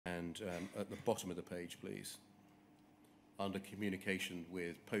And at the bottom of the page, please, under communication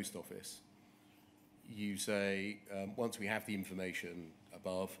with post office, you say, once we have the information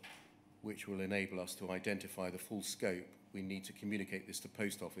above, which will enable us to identify the full scope, we need to communicate this to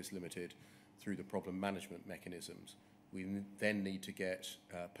Post Office Limited through the problem management mechanisms. We then need to get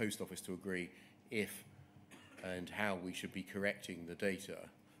Post Office to agree if and how we should be correcting the data.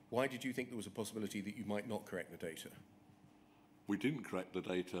 Why did you think there was a possibility that you might not correct the data? We didn't correct the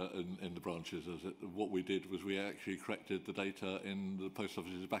data in the branches. What we did was we actually corrected the data in the Post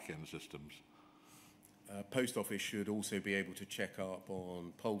Office's back-end systems. Post Office should also be able to check up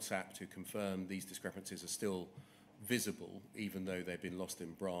on PolSAP to confirm these discrepancies are still visible, even though they've been lost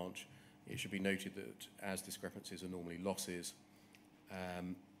in branch. It should be noted that as discrepancies are normally losses,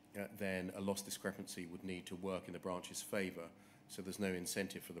 then a loss discrepancy would need to work in the branch's favour, so there's no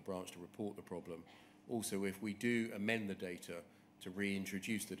incentive for the branch to report the problem. Also, if we do amend the data to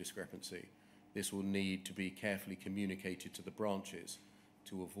reintroduce the discrepancy, this will need to be carefully communicated to the branches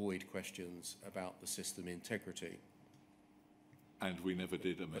to avoid questions about the system integrity. And we never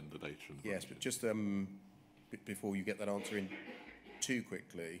did amend the data in the branches. Yes, but just before you get that answer in too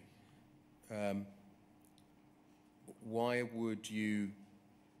quickly, why would you,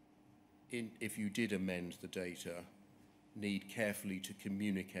 if you did amend the data, need carefully to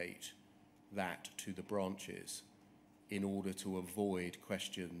communicate that to the branches in order to avoid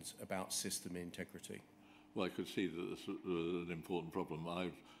questions about system integrity? Well, I could see that this was an important problem.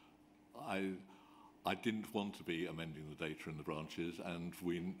 I didn't want to be amending the data in the branches, and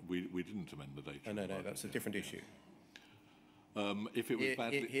we didn't amend the data. No, that's a different issue. If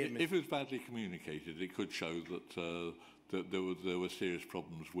it was badly communicated, it could show that there were serious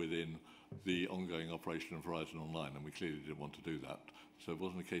problems within the ongoing operation of Horizon Online, and we clearly didn't want to do that. So it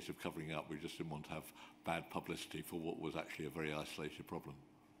wasn't a case of covering up. We just didn't want to have bad publicity for what was actually a very isolated problem.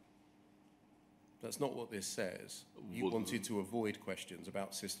 That's not what this says. You wanted to avoid questions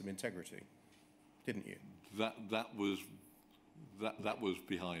about system integrity, didn't you? That was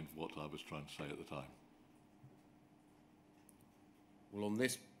behind what I was trying to say at the time. Well, on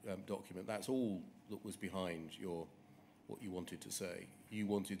this document, that's all that was behind what you wanted to say. You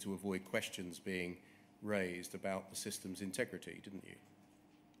wanted to avoid questions being raised about the system's integrity, didn't you?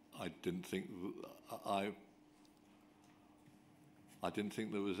 I didn't think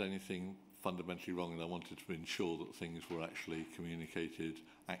there was anything fundamentally wrong, and I wanted to ensure that things were actually communicated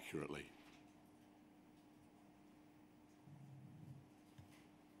accurately.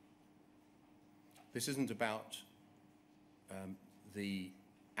 This isn't about the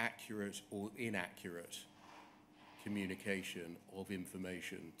accurate or inaccurate communication of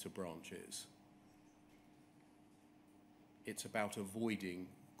information to branches. It's about avoiding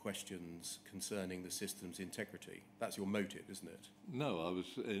questions concerning the system's integrity. That's your motive, isn't it? No,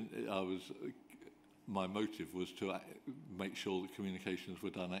 my motive was to make sure that communications were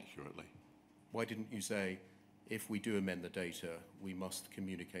done accurately. Why didn't you say, if we do amend the data, we must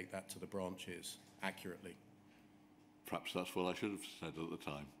communicate that to the branches accurately? Perhaps that's what I should have said at the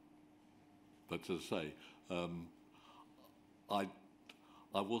time. But as I say,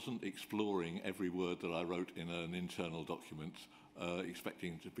 I wasn't exploring every word that I wrote in an internal document,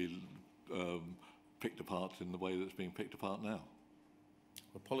 expecting to be picked apart in the way that's being picked apart now.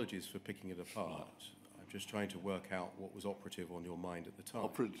 Apologies for picking it apart. I'm just trying to work out what was operative on your mind at the time.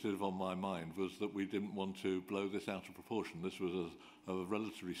 Operative on my mind was that we didn't want to blow this out of proportion. This was a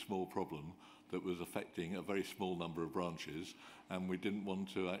relatively small problem that was affecting a very small number of branches, and we didn't want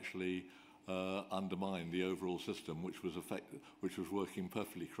to actually undermine the overall system, which was working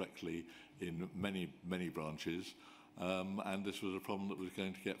perfectly correctly in many branches, and this was a problem that was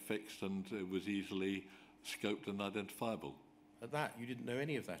going to get fixed, and it was easily scoped and identifiable. At that, you didn't know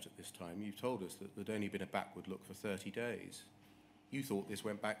any of that at this time. You told us that there'd only been a backward look for 30 days. You thought this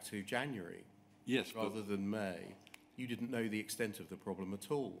went back to January, yes, rather than May. You didn't know the extent of the problem at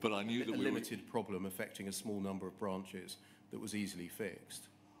all. But I knew that a limited problem affecting a small number of branches that was easily fixed.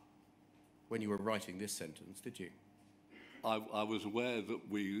 When you were writing this sentence, did you? I was aware that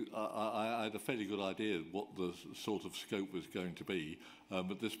I had a fairly good idea what the sort of scope was going to be.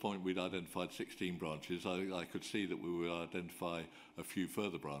 At this point, we'd identified 16 branches. I could see that we would identify a few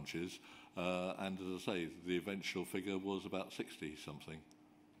further branches. And as I say, the eventual figure was about 60-something.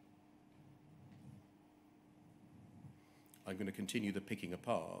 I'm going to continue the picking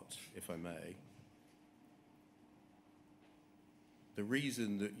apart, if I may. The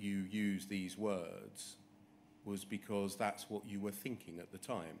reason that you use these words was because that's what you were thinking at the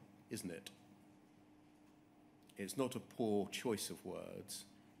time, isn't it? It's not a poor choice of words.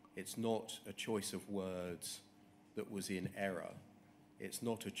 It's not a choice of words that was in error. It's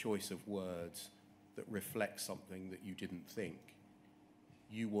not a choice of words that reflects something that you didn't think.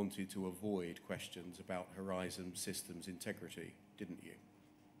 You wanted to avoid questions about Horizon systems integrity, didn't you?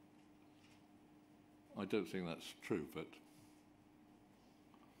 I don't think that's true, but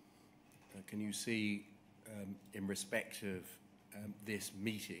Can you see, in respect of this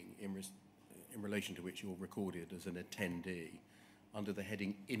meeting, in relation to which you're recorded as an attendee, under the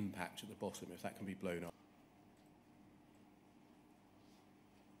heading impact at the bottom, if that can be blown up?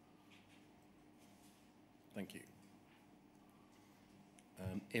 Thank you.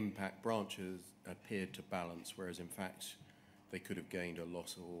 Impact branches appeared to balance, whereas in fact they could have gained a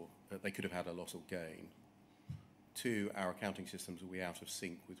loss or they could have had a loss or gain. 2, our accounting systems will be out of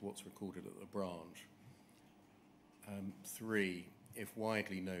sync with what's recorded at the branch. 3, if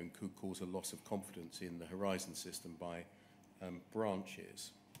widely known, could cause a loss of confidence in the Horizon system by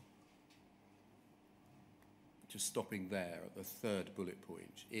branches. Just stopping there at the 3rd bullet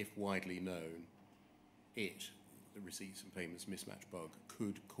point, if widely known, the receipts and payments mismatch bug,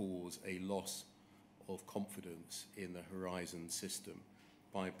 could cause a loss of confidence in the Horizon system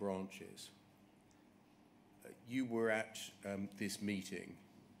by branches. You were at this meeting.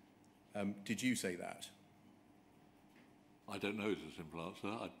 Did you say that? I don't know is a simple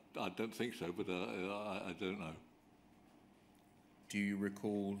answer. I don't think so, but I don't know. Do you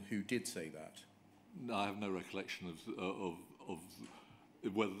recall who did say that? No, I have no recollection of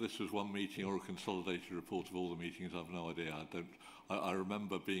whether this was one meeting or a consolidated report of all the meetings. I have no idea. I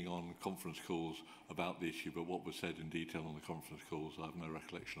remember being on conference calls about the issue, but what was said in detail on the conference calls, I have no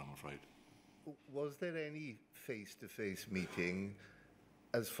recollection, I'm afraid. Was there any face-to-face meeting,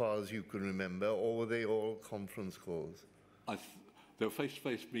 as far as you can remember, or were they all conference calls? There were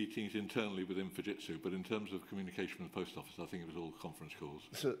face-to-face meetings internally within Fujitsu, but in terms of communication with the post office, I think it was all conference calls.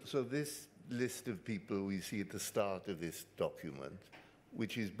 So this list of people we see at the start of this document,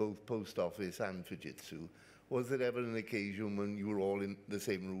 which is both post office and Fujitsu, was there ever an occasion when you were all in the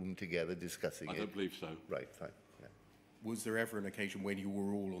same room together discussing it? I don't believe so. Right, fine. Yeah. Was there ever an occasion when you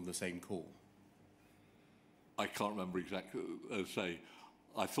were all on the same call? I can't remember exactly. As I say,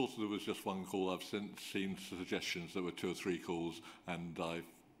 I thought there was just one call. I've since seen suggestions there were 2 or 3 calls, and I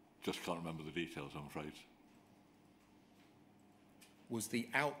just can't remember the details, I'm afraid. Was the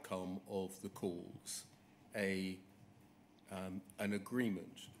outcome of the calls an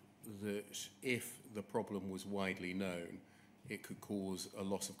agreement that if the problem was widely known, it could cause a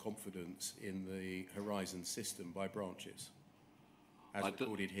loss of confidence in the Horizon system by branches, as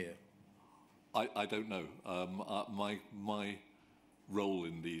recorded here? I don't know. My role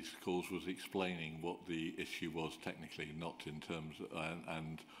in these calls was explaining what the issue was technically, not in terms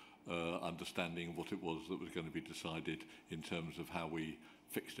and understanding what it was that was going to be decided in terms of how we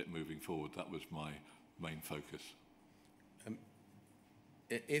fixed it moving forward. That was my main focus.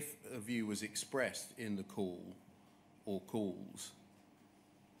 If a view was expressed in the call or calls,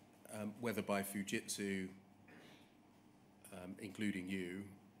 whether by Fujitsu, including you,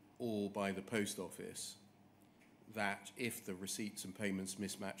 or by the post office, that if the receipts and payments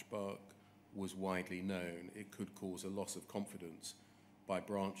mismatch bug was widely known, it could cause a loss of confidence by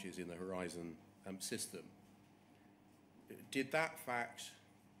branches in the Horizon system. Did that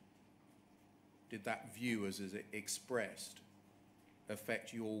view as it expressed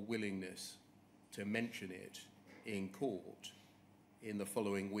affect your willingness to mention it in court in the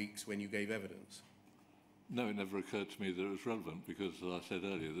following weeks when you gave evidence? No, it never occurred to me that it was relevant because, as I said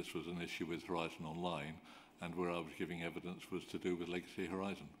earlier, this was an issue with Horizon Online, and where I was giving evidence was to do with Legacy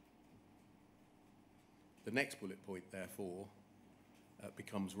Horizon. The next bullet point, therefore,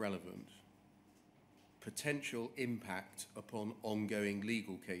 becomes relevant. Potential impact upon ongoing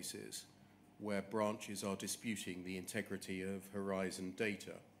legal cases where branches are disputing the integrity of Horizon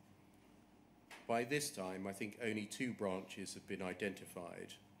data. By this time, I think only 2 branches have been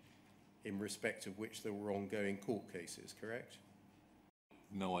identified, in respect of which there were ongoing court cases, correct?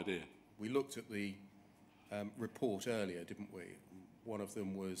 No idea. We looked at the report earlier, didn't we? One of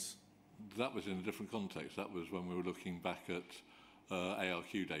them was... That was in a different context. That was when we were looking back at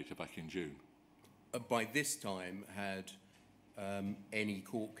ARQ data back in June. By this time, had any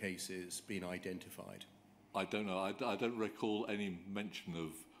court cases been identified? I don't know. I don't recall any mention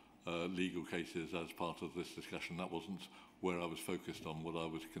of legal cases as part of this discussion. That wasn't where I was focused on. What I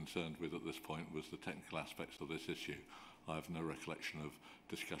was concerned with at this point was the technical aspects of this issue. I have no recollection of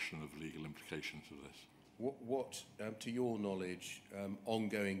discussion of legal implications of this. What to your knowledge,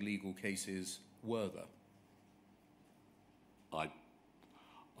 ongoing legal cases were there?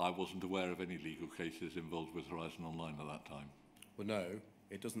 I wasn't aware of any legal cases involved with Horizon Online at that time. Well, no,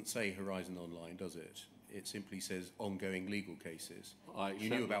 it doesn't say Horizon Online, does it? it simply says ongoing legal cases. I You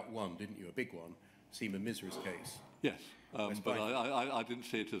accept knew that. about one, didn't you? A big one, Seema Misra's case. Yes, That's but fine. I didn't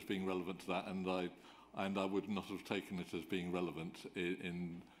see it as being relevant to that, and I would not have taken it as being relevant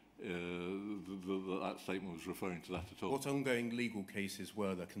in that statement was referring to that at all. What ongoing legal cases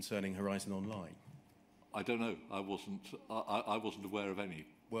were there concerning Horizon Online? I don't know. I wasn't aware of any.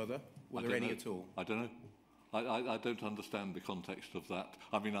 Were there? Were I there don't any know. at all? I don't know. I don't understand the context of that.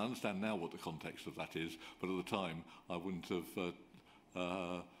 I mean, I understand now what the context of that is, but at the time, I wouldn't have.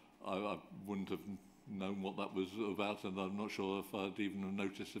 I wouldn't have known what that was about, and I'm not sure if I'd even have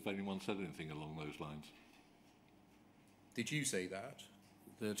noticed if anyone said anything along those lines. Did you say that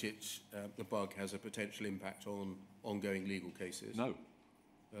the bug has a potential impact on ongoing legal cases? No,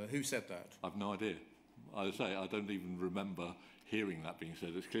 Who said that? I've no idea. I say I don't even remember hearing that being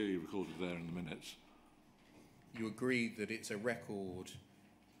said. It's clearly recorded there in the minutes. You agree that it's a record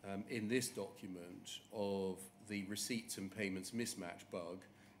in this document of the receipts and payments mismatch bug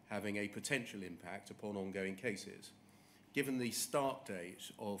having a potential impact upon ongoing cases. Given the start date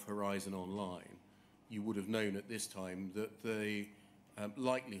of Horizon Online, you would have known at this time that the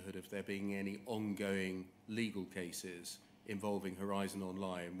likelihood of there being any ongoing legal cases involving Horizon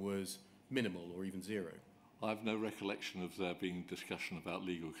Online was minimal or even zero. I have no recollection of there being discussion about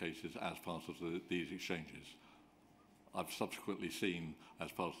legal cases as part of these exchanges. I've subsequently seen,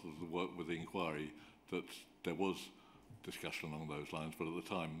 as part of the work with the inquiry, that there was discussion along those lines, but at the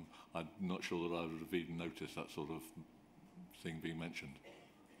time, I'm not sure that I would have even noticed that sort of thing being mentioned.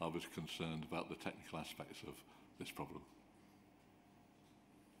 I was concerned about the technical aspects of this problem.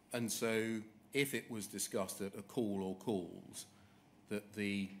 And so, if it was discussed at a call or calls that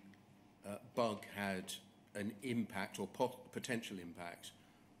the bug had an impact or potential impact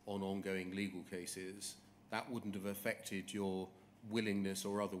on ongoing legal cases, that wouldn't have affected your willingness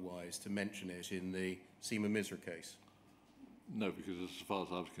or otherwise to mention it in the Seema Misra case? No, because as far as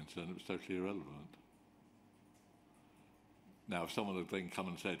I was concerned, it was totally irrelevant. Now, if someone had then come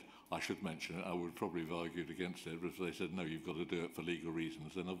and said, I should mention it, I would probably have argued against it, but if they said, no, you've got to do it for legal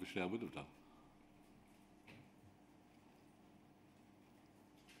reasons, then obviously I would have done.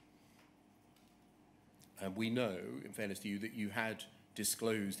 And we know, in fairness to you, that you had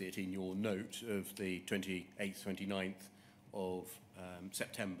disclosed it in your note of the 28th, 29th of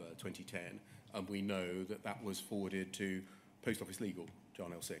September 2010, and we know that that was forwarded to Post Office Legal,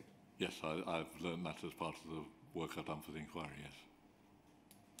 John L. Singh. Yes, I've learned that as part of the work I've done for the inquiry, yes.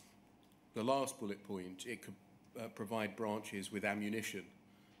 The last bullet point, it could provide branches with ammunition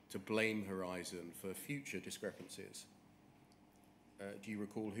to blame Horizon for future discrepancies. Do you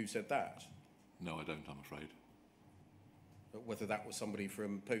recall who said that? No, I don't, I'm afraid. Whether that was somebody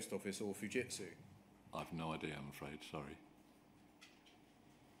from Post Office or Fujitsu? I've no idea, I'm afraid, sorry.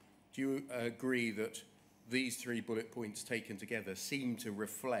 Do you agree that these 3 bullet points taken together seem to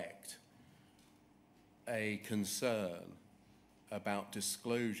reflect a concern about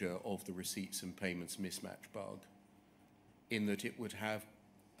disclosure of the receipts and payments mismatch bug, in that it would have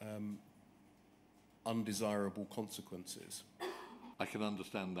undesirable consequences? I can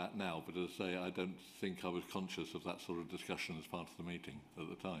understand that now, but as I say, I don't think I was conscious of that sort of discussion as part of the meeting at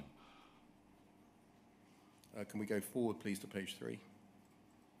the time. Can we go forward, please, to page 3?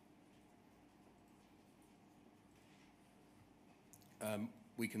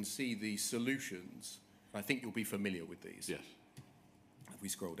 We can see the solutions. I think you'll be familiar with these. Yes. If we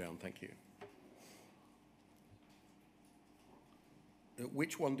scroll down, thank you.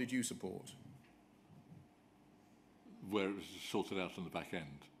 Which one did you support? Where it was sorted out on the back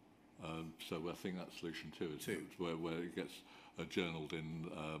end. So I think that's solution 2 is where it gets journaled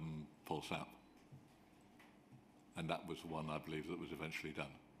in PulseApp. And that was the one, I believe, that was eventually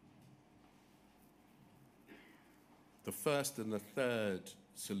done. The first and the third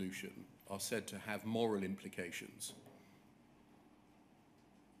solution are said to have moral implications.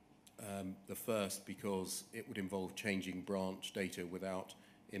 The first because it would involve changing branch data without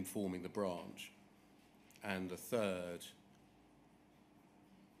informing the branch. And the third,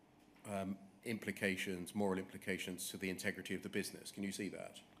 moral implications to the integrity of the business. Can you see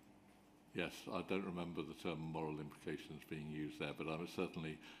that? Yes, I don't remember the term moral implications being used there, but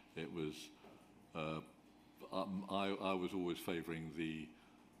certainly it was. I was always favouring the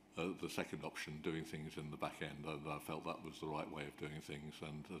second option, doing things in the back end, and I felt that was the right way of doing things.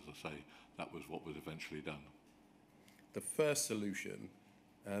 And as I say, that was what was eventually done. The first solution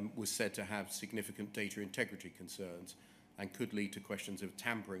was said to have significant data integrity concerns and could lead to questions of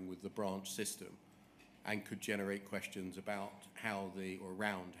tampering with the branch system, and could generate questions about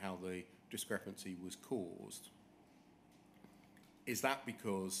around how the discrepancy was caused. Is that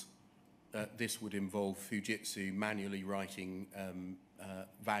because this would involve Fujitsu manually writing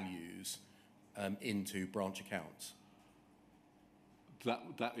values into branch accounts.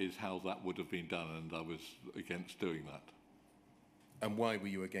 That is how that would have been done, and I was against doing that. And why were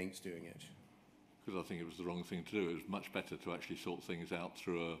you against doing it? Because I think it was the wrong thing to do. It was much better to actually sort things out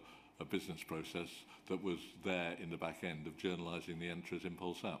through a business process that was there in the back end of journalising the entries in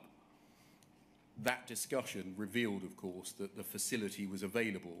Pulse App. That discussion revealed, of course, that the facility was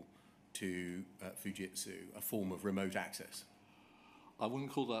available to Fujitsu, a form of remote access. I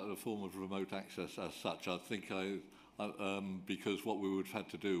wouldn't call that a form of remote access as such. I think because what we would have had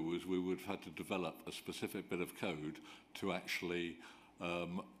to do was we would have had to develop a specific bit of code to actually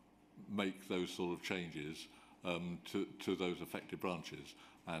make those sort of changes to those affected branches.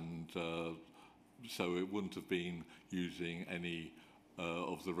 And so it wouldn't have been using any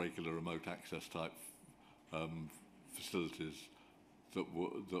of the regular remote access type facilities that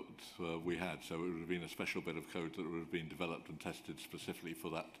we had. So it would have been a special bit of code that would have been developed and tested specifically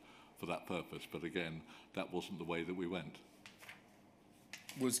for that purpose. But again, that wasn't the way that we went.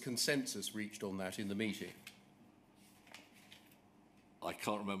 Was consensus reached on that in the meeting? I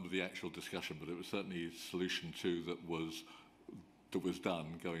can't remember the actual discussion, but it was certainly solution 2 that was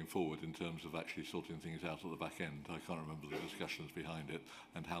done going forward in terms of actually sorting things out at the back end. I can't remember the discussions behind it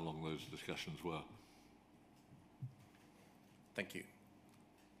and how long those discussions were. Thank you.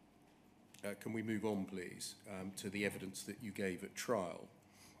 Can we move on, please, to the evidence that you gave at trial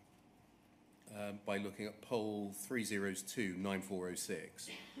by looking at poll 302-9406.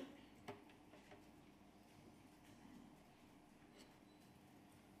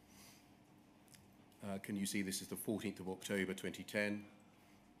 Can you see this is the 14th of October 2010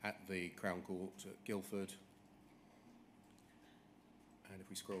 at the Crown Court at Guildford? And if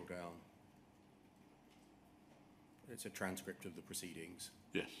we scroll down, it's a transcript of the proceedings.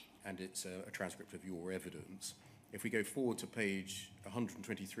 Yes. And it's a transcript of your evidence. If we go forward to page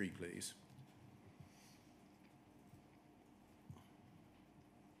 123, please.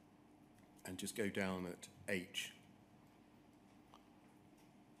 And just go down at H.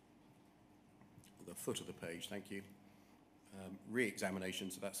 The foot of the page, thank you.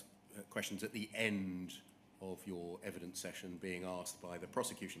 Re-examination, so that's questions at the end of your evidence session being asked by the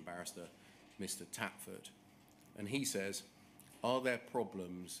prosecution barrister, Mr. Tapford. And he says, are there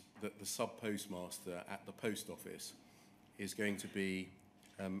problems that the sub-postmaster at the post office is going to be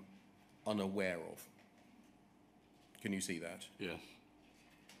unaware of? Can you see that? Yes.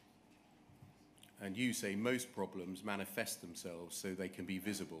 And you say most problems manifest themselves so they can be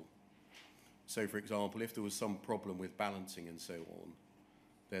visible. So, for example, if there was some problem with balancing and so on,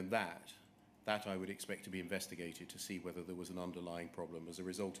 then that I would expect to be investigated to see whether there was an underlying problem as a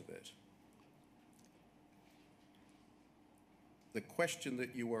result of it. The question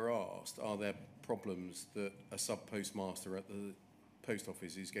that you were asked, are there problems that a sub-postmaster at the post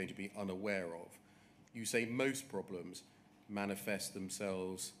office is going to be unaware of? You say most problems manifest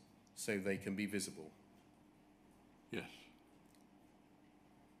themselves so they can be visible. Yes.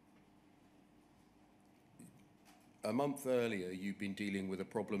 A month earlier, you'd been dealing with a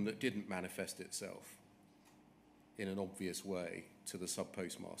problem that didn't manifest itself in an obvious way to the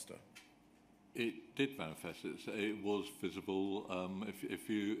sub-postmaster. It did manifest. It was visible. If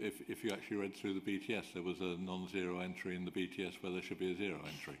you actually read through the BTS, there was a non-zero entry in the BTS where there should be a zero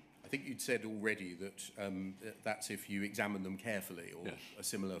entry. I think you'd said already that that's if you examine them carefully, or yes, a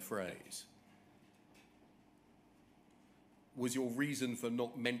similar phrase. Was your reason for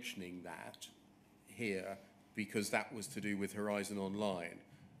not mentioning that here because that was to do with Horizon Online,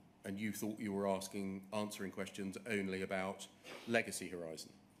 and you thought you were answering questions only about Legacy Horizon?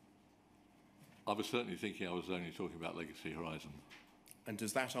 I was certainly thinking I was only talking about Legacy Horizon. And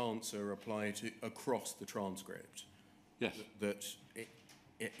does that answer apply to across the transcript? Yes. That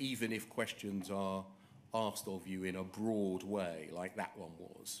even if questions are asked of you in a broad way, like that one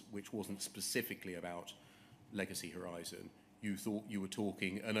was, which wasn't specifically about Legacy Horizon, you thought you were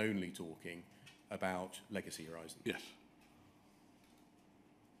talking and only talking about Legacy Horizon? Yes.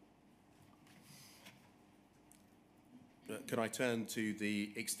 Can I turn to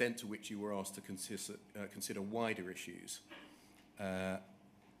the extent to which you were asked to consider wider issues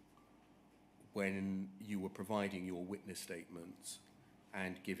when you were providing your witness statements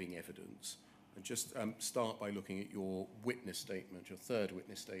and giving evidence? And just start by looking at your witness statement, your third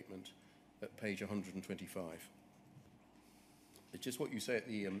witness statement at page 125. It's just what you say at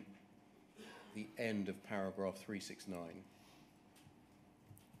the end of paragraph 369.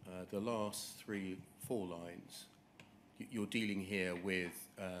 The last 4 lines. You're dealing here with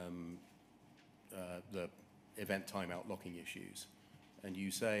the event timeout locking issues, and you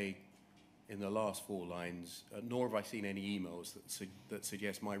say in the last 4 lines, nor have I seen any emails that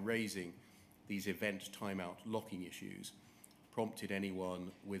suggest my raising these event timeout locking issues prompted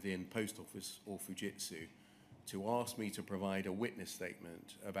anyone within Post Office or Fujitsu to ask me to provide a witness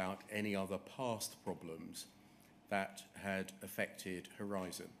statement about any other past problems that had affected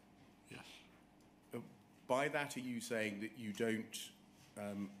Horizon. Yes. By that, are you saying that you don't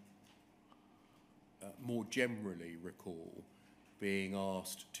more generally recall being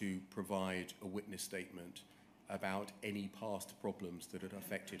asked to provide a witness statement about any past problems that had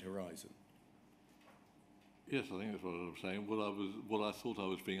affected Horizon? Yes, I think that's what I was saying. What I thought I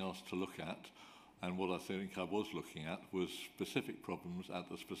was being asked to look at, and what I think I was looking at, was specific problems at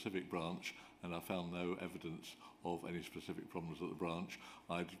the specific branch, and I found no evidence of any specific problems at the branch.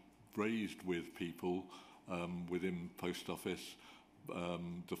 I'd raised with people within Post Office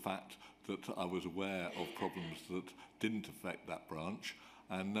the fact that I was aware of problems that didn't affect that branch,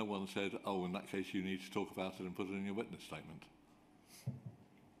 and no one said, oh, in that case you need to talk about it and put it in your witness statement.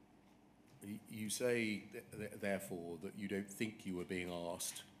 You say, therefore, that you don't think you were being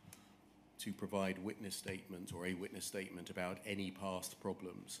asked to provide witness statement or a witness statement about any past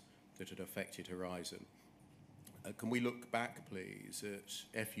problems that had affected Horizon. Can we look back, please, at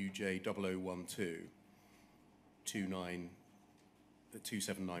FUJ 0012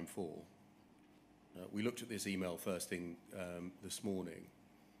 2794? We looked at this email first thing this morning.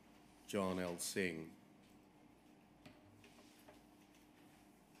 Jan L. Singh.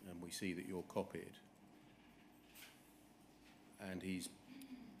 And we see that you're copied. And he's,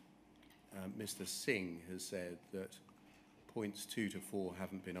 Mr. Singh has said that points 2 to 4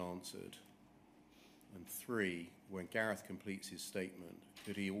 haven't been answered. And 3, when Gareth completes his statement,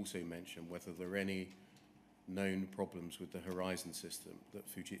 could he also mention whether there are any known problems with the Horizon system that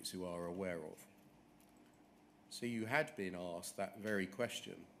Fujitsu are aware of? So you had been asked that very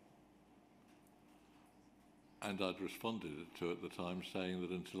question. And I'd responded to it at the time saying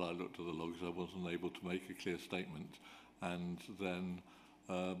that until I looked at the logs I wasn't able to make a clear statement, and then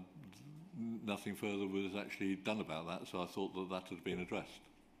nothing further was actually done about that, so I thought that that had been addressed.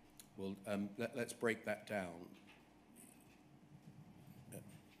 Well, let's break that down.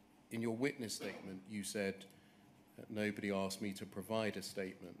 In your witness statement, you said nobody asked me to provide a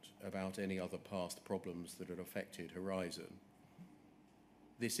statement about any other past problems that had affected Horizon.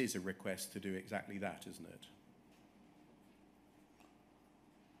 This is a request to do exactly that, isn't it?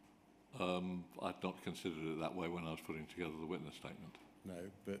 I'd not considered it that way when I was putting together the witness statement. No,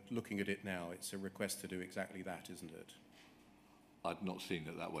 but looking at it now, it's a request to do exactly that, isn't it? I'd not seen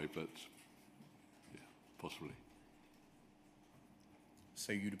it that way, but yeah, possibly.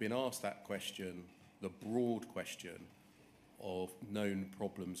 So you'd have been asked that question, the broad question of known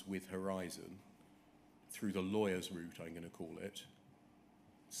problems with Horizon, through the lawyer's route, I'm going to call it,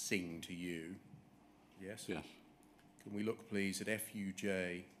 Singh to you. Yes? Yes. Can we look, please, at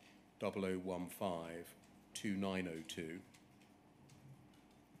FUJ 0015 2902?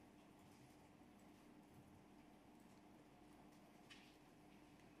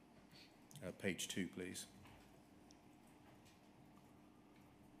 Page 2, please.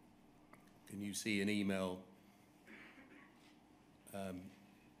 Can you see an email,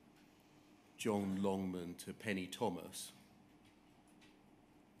 John Longman to Penny Thomas?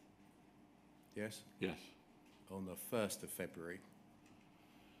 Yes? Yes. On the 1st of February.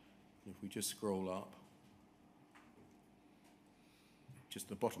 If we just scroll up, just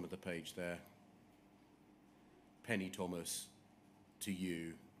the bottom of the page there, Penny Thomas to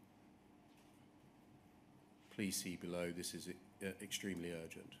you. Please see below, this is extremely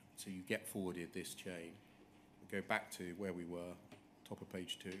urgent. So you get forwarded this chain. We'll go back to where we were, top of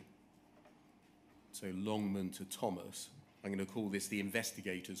page 2. So Longman to Thomas. I'm going to call this the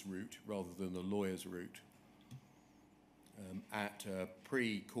investigator's route rather than the lawyer's route. At a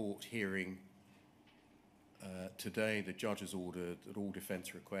pre-court hearing today, the judge has ordered that all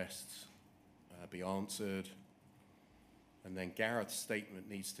defence requests be answered. And then Gareth's statement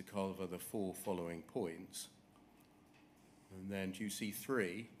needs to cover the 4 following points. And then do you see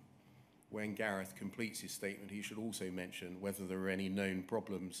 3? When Gareth completes his statement, he should also mention whether there are any known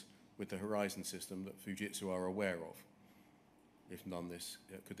problems with the Horizon system that Fujitsu are aware of. If none,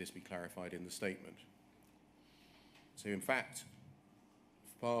 could this be clarified in the statement? So in fact,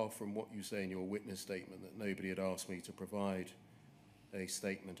 far from what you say in your witness statement that nobody had asked me to provide a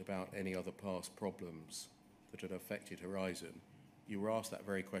statement about any other past problems that had affected Horizon, you were asked that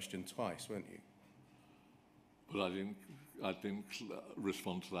very question twice, weren't you? But I didn't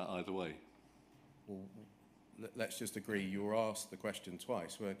respond to that either way. Well, let's just agree you were asked the question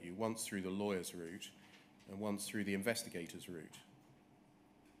twice, weren't you? Once through the lawyer's route and once through the investigator's route.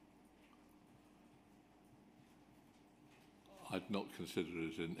 I'd not considered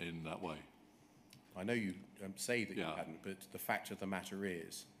it in that way. I know you say that you Yeah. hadn't, but the fact of the matter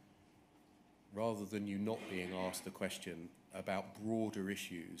is, rather than you not being asked a question about broader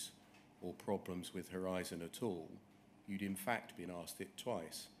issues or problems with Horizon at all, you'd in fact been asked it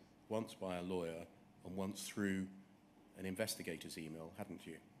twice, once by a lawyer and once through an investigator's email, hadn't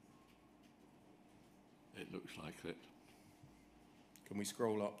you? It looks like it. Can we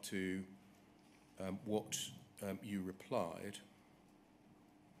scroll up to what you replied?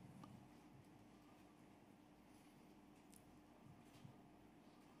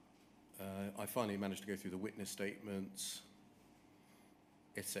 I finally managed to go through the witness statements,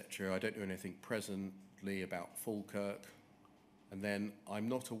 etc. I don't know anything presently about Falkirk. And then I'm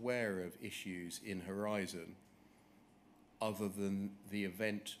not aware of issues in Horizon other than the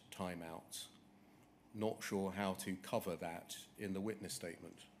event timeouts. Not sure how to cover that in the witness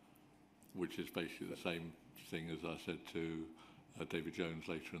statement. Which is basically the same thing as I said to David Jones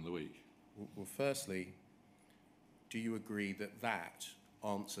later in the week. Well, firstly, do you agree that that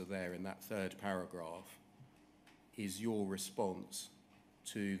answer there in that third paragraph is your response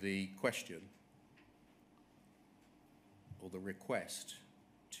to the question or the request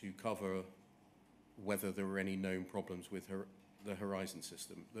to cover whether there were any known problems with the Horizon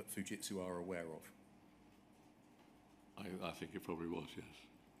system that Fujitsu are aware of? I think it probably was, yes.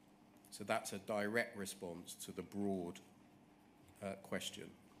 So that's a direct response to the broad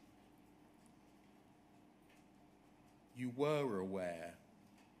question. You were aware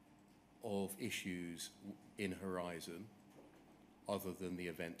of issues in Horizon other than the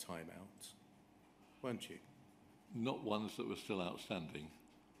event timeouts, weren't you? Not ones that were still outstanding.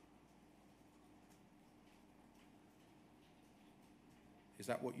 Is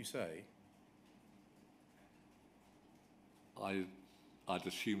that what you say? I'd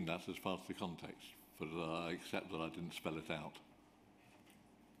assume that as part of the context, but I accept that I didn't spell it out.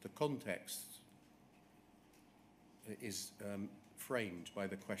 The context is framed by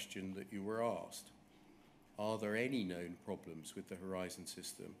the question that you were asked. Are there any known problems with the Horizon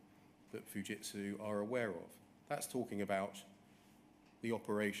system that Fujitsu are aware of? That's talking about the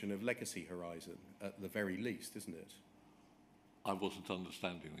operation of legacy Horizon at the very least, isn't it? I wasn't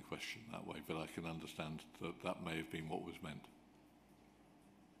understanding the question that way, but I can understand that that may have been what was meant.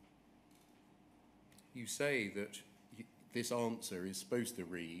 You say that this answer is supposed to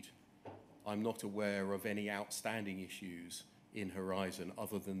read, I'm not aware of any outstanding issues in Horizon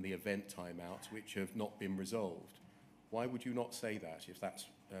other than the event timeouts which have not been resolved. Why would you not say that if that's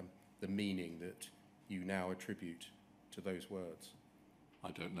the meaning that you now attribute to those words?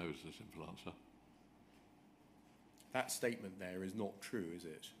 I don't know is the simple answer. That statement there is not true, is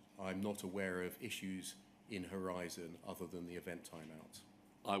it? I'm not aware of issues in Horizon other than the event timeouts.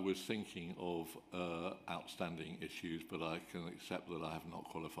 I was thinking of outstanding issues, but I can accept that I have not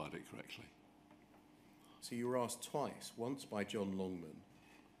qualified it correctly. So you were asked twice, once by John Longman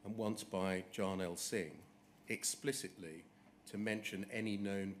and once by Jarnail Singh, explicitly to mention any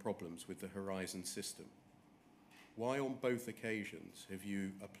known problems with the Horizon system. Why on both occasions have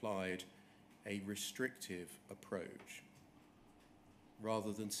you applied a restrictive approach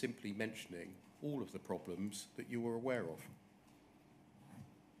rather than simply mentioning all of the problems that you were aware of?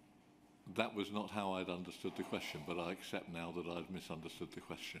 That was not how I'd understood the question, but I accept now that I've misunderstood the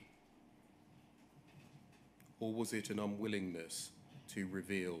question. Or was it an unwillingness to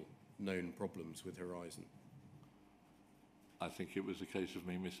reveal known problems with Horizon? I think it was a case of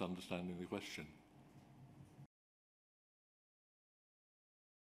me misunderstanding the question.